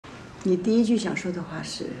你第一句想说的话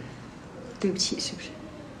是“对不起”，是不是？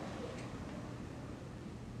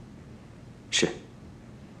是。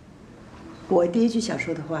我第一句想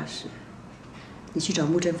说的话是：“你去找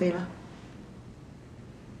穆振飞了？”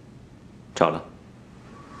找了。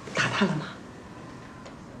打他了吗？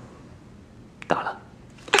打了。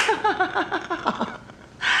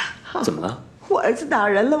怎么了？我儿子打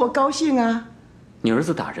人了，我高兴啊！你儿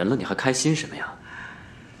子打人了，你还开心什么呀？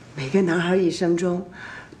每个男孩一生中，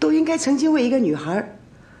都应该曾经为一个女孩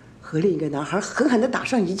和另一个男孩狠狠地打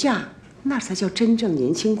上一架，那才叫真正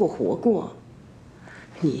年轻过、活过。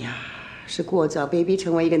你呀，是过早被逼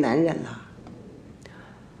成为一个男人了。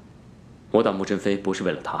我打穆振飞不是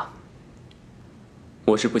为了他，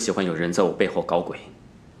我是不喜欢有人在我背后搞鬼。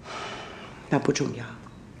那不重要，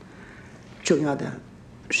重要的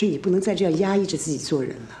是你不能再这样压抑着自己做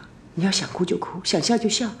人了。你要想哭就哭，想笑就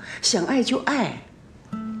笑，想爱就爱。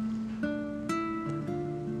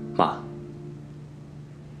妈，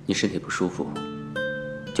你身体不舒服，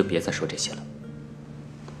就别再说这些了。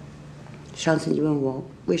上次你问我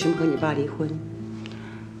为什么和你爸离婚，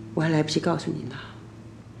我还来不及告诉你呢。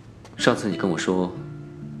上次你跟我说，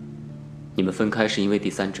你们分开是因为第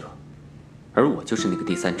三者，而我就是那个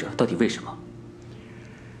第三者，到底为什么？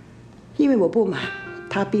因为我不满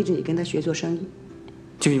他逼着你跟他学做生意。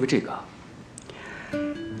就因为这个？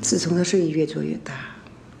自从他生意越做越大，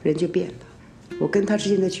人就变了，我跟他之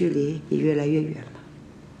间的距离也越来越远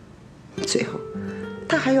了。最后，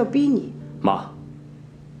他还要逼你。妈，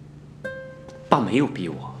爸没有逼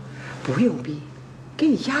我。不用逼，给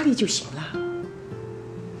你压力就行了。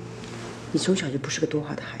你从小就不是个多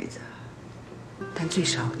话的孩子，但最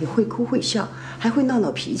少你会哭会笑，还会闹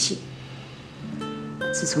闹脾气。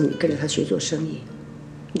自从你跟着他学做生意，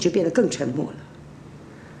你就变得更沉默了。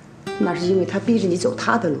那是因为他逼着你走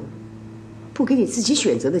他的路，不给你自己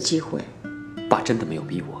选择的机会。爸真的没有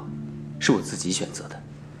逼我，是我自己选择的。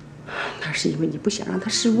那是因为你不想让他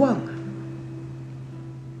失望啊。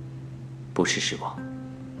不是失望，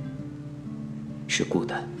是孤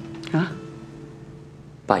单。啊？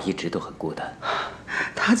爸一直都很孤单。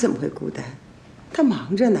他怎么会孤单？他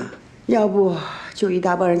忙着呢，要不就一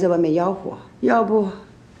大帮人在外面吆喝，要不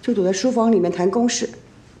就躲在书房里面谈公事。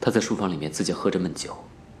他在书房里面自己喝着闷酒。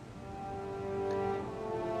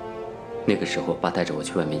那个时候，爸带着我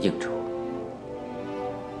去外面应酬，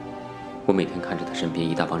我每天看着他身边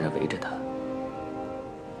一大帮人围着他，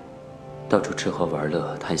到处吃喝玩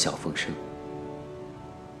乐，谈笑风生。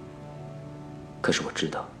可是我知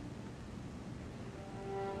道，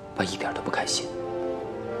爸一点都不开心，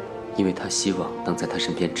因为他希望能在他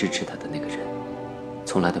身边支持他的那个人，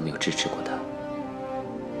从来都没有支持过他。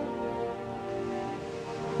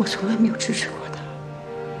我从来没有支持过他。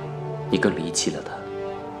你更离弃了他。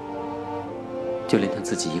就连他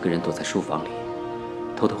自己一个人躲在书房里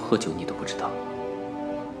偷偷喝酒，你都不知道。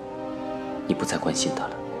你不再关心他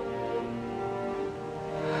了。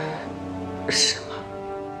是吗？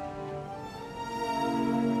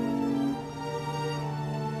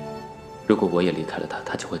如果我也离开了他，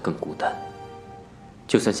他就会更孤单。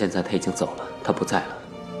就算现在他已经走了，他不在了，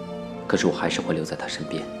可是我还是会留在他身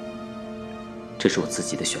边。这是我自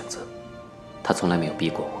己的选择，他从来没有逼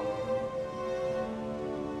过我。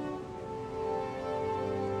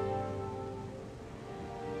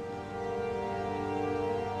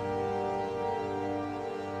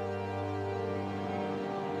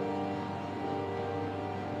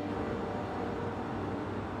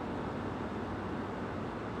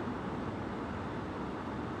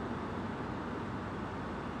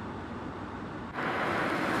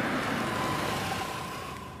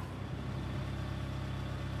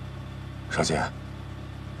少杰，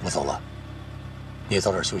我走了，你也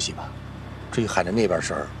早点休息吧。至于海南那边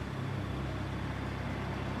事儿，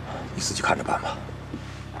你自己看着办吧。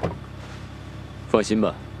放心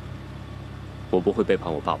吧，我不会背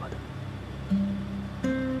叛我爸爸的。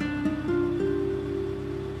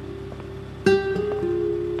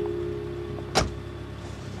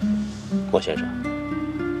莫先生，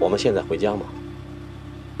我们现在回家吗？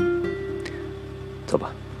走吧。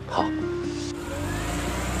好。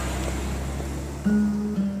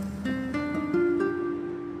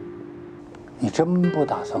你真不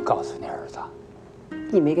打算告诉你儿子？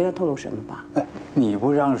你没跟他透露什么吧？你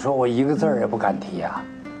不让说，我一个字儿也不敢提呀。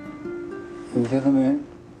你就这么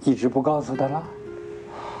一直不告诉他了？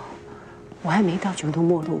我还没到穷途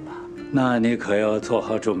末路吧？那你可要做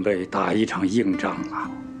好准备，打一场硬仗了。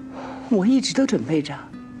我一直都准备着。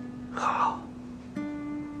好。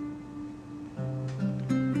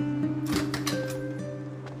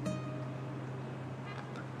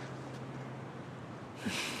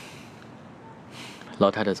老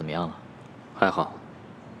太太怎么样了？还好。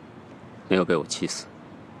没有被我气死。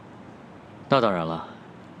那当然了，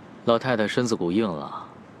老太太身子骨硬朗，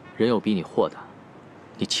人又比你豁达，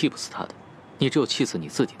你气不死她的，你只有气死你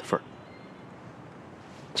自己的份儿。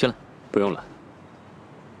进来。不用了，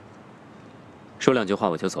说2句话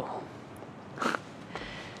我就走。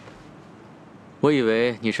我以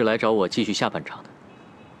为你是来找我继续下半场的，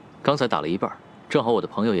刚才打了一半，正好我的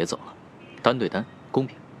朋友也走了，单对单，公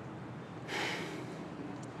平。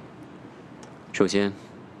首先，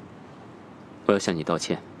我要向你道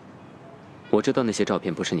歉。我知道那些照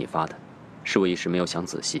片不是你发的，是我一时没有想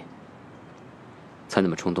仔细，才那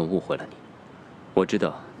么冲动误会了你。我知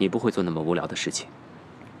道你不会做那么无聊的事情。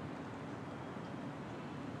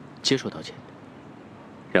接受道歉。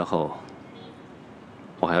然后，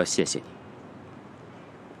我还要谢谢你。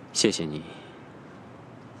谢谢你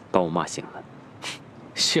把我骂醒了。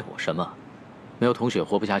谢我什么？没有同学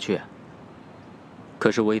活不下去。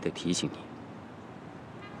可是我也得提醒你，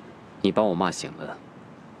你把我骂醒了，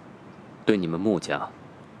对你们穆家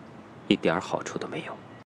一点好处都没有。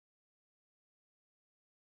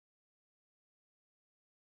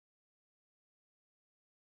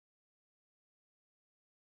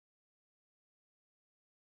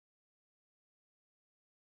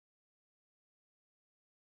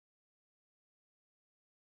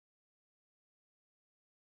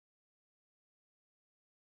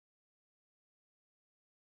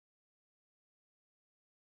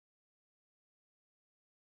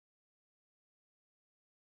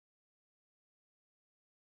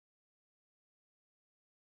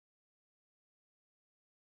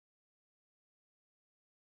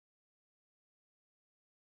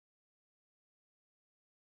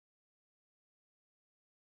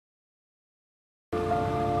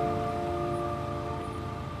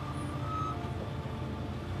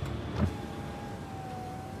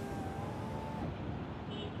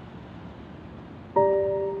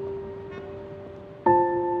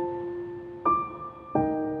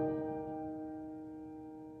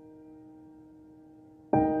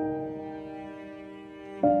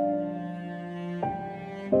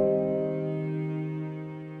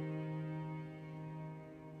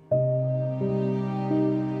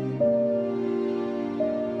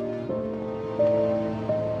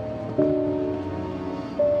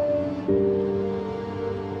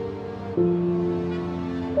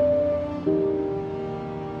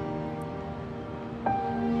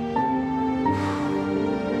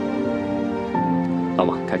老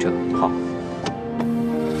马，开车。好。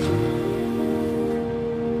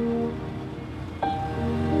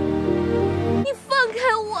你放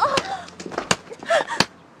开我！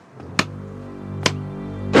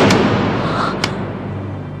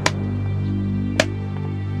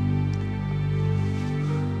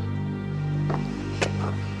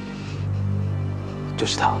就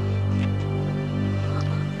是他，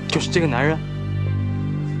就是这个男人。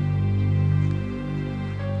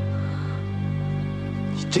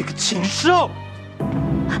这个禽兽！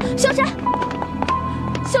小山，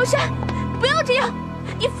小山，不要这样！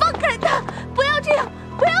你放开他！不要这样！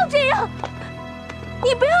不要这样！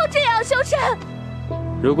你不要这样，小山！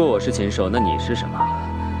如果我是禽兽，那你是什么？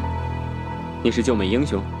你是救美英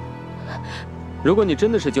雄？如果你真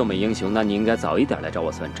的是救美英雄，那你应该早一点来找我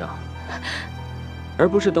算账，而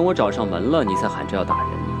不是等我找上门了，你才喊着要打人，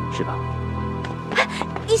是吧？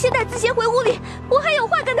你现在自先回屋里，我还有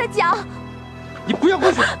话跟他讲。你不要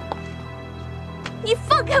过去！你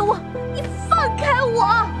放开我！你放开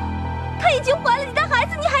我！她已经怀了你的孩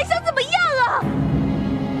子，你还想怎么样啊？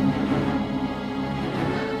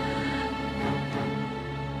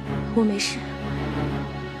我没事，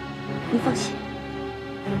你放心。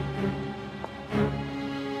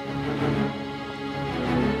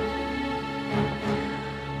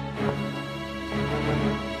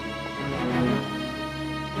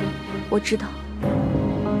我知道。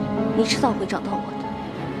你迟早会找到我的。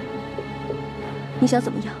你想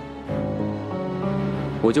怎么样？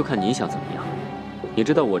我就看你想怎么样。你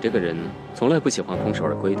知道我这个人从来不喜欢空手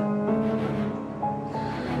而归的。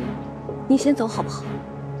你先走好不好？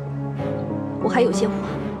我还有些话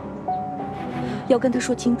要跟他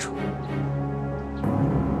说清楚，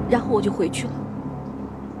然后我就回去了。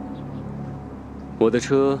我的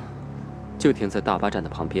车就停在大巴站的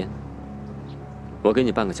旁边。我给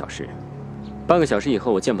你半个小时。半个小时以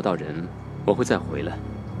后我见不到人，我会再回来。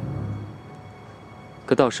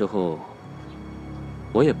可到时候，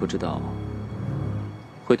我也不知道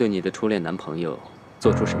会对你的初恋男朋友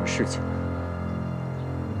做出什么事情。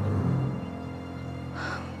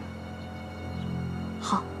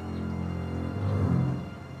好，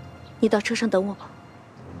你到车上等我吧。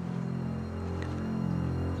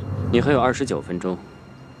你还有29分钟。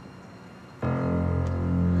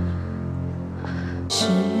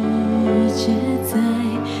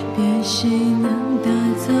谁能打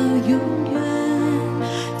造永远？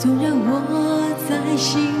总让我在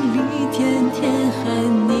心里天天喊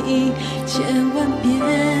你千万遍。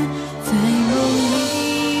在梦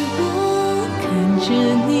里，我看着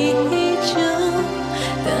你整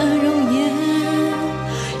的容颜，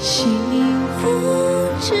幸福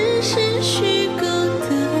只是虚构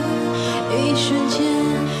的一瞬间。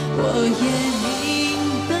我也明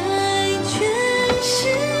白，全是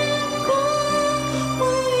过往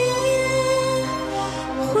云烟，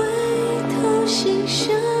回头心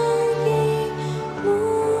上一幕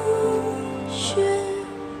雪。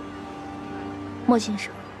莫先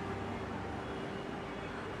生，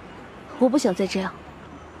我不想再这样。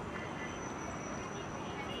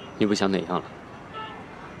你不想哪样了？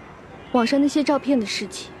网上那些照片的事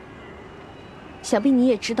情，想必你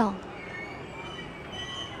也知道了。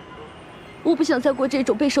我不想再过这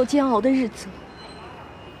种备受煎熬的日子了，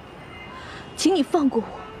请你放过我。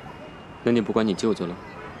那你不管你舅舅了？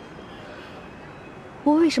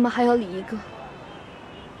我为什么还要理一个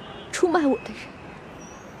出卖我的人？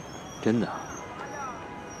真的？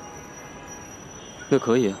那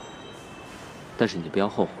可以啊，但是你不要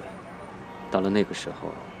后悔。到了那个时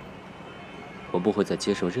候，我不会再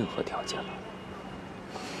接受任何条件了。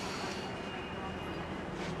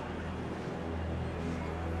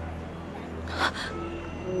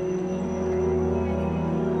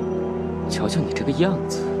瞧瞧你这个样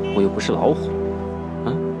子，我又不是老虎，啊？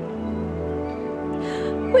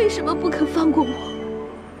为什么不肯放过我？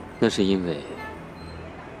那是因为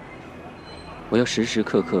我要时时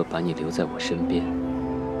刻刻把你留在我身边，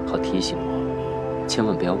好提醒我，千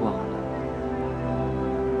万不要忘了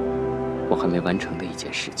我还没完成的一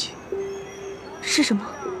件事情。是什么？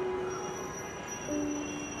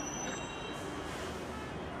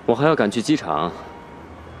我还要赶去机场，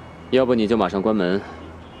要不你就马上关门，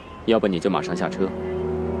要不你就马上下车。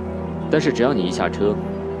但是只要你一下车，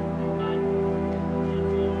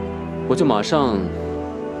我就马上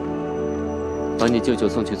把你舅舅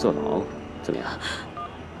送去坐牢，怎么样？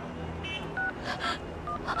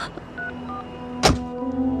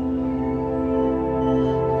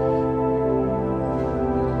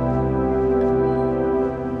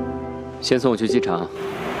先送我去机场。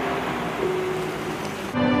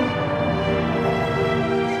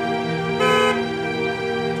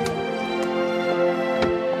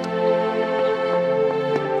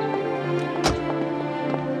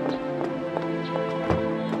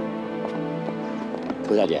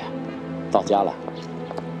涂小姐，到家了。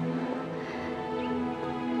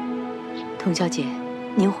童小姐，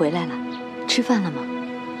您回来了，吃饭了吗？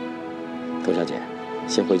涂小姐，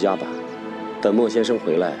先回家吧，等莫先生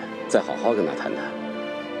回来再好好跟他谈谈。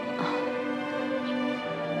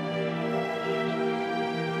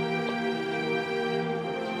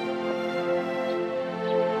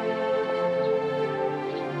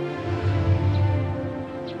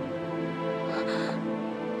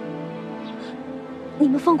你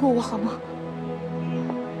们放过我好吗？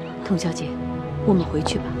童小姐，我们回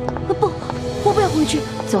去吧。不，我不要回去。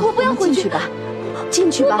走，我不要回去。进去吧，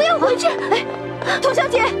进去吧。我不要回去。哎，童小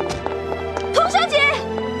姐，童小姐，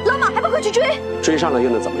老马还不快去追？追上了又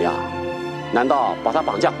能怎么样？难道把他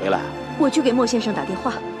绑架回来？我去给莫先生打电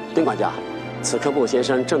话。丁管家，此刻莫先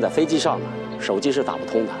生正在飞机上呢，手机是打不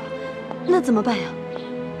通的。那怎么办呀？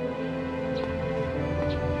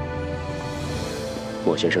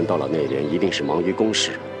莫先生到了那边一定是忙于公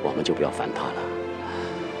事，我们就不要烦他了。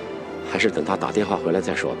还是等他打电话回来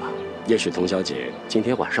再说吧。也许童小姐今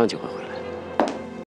天晚上就会回来。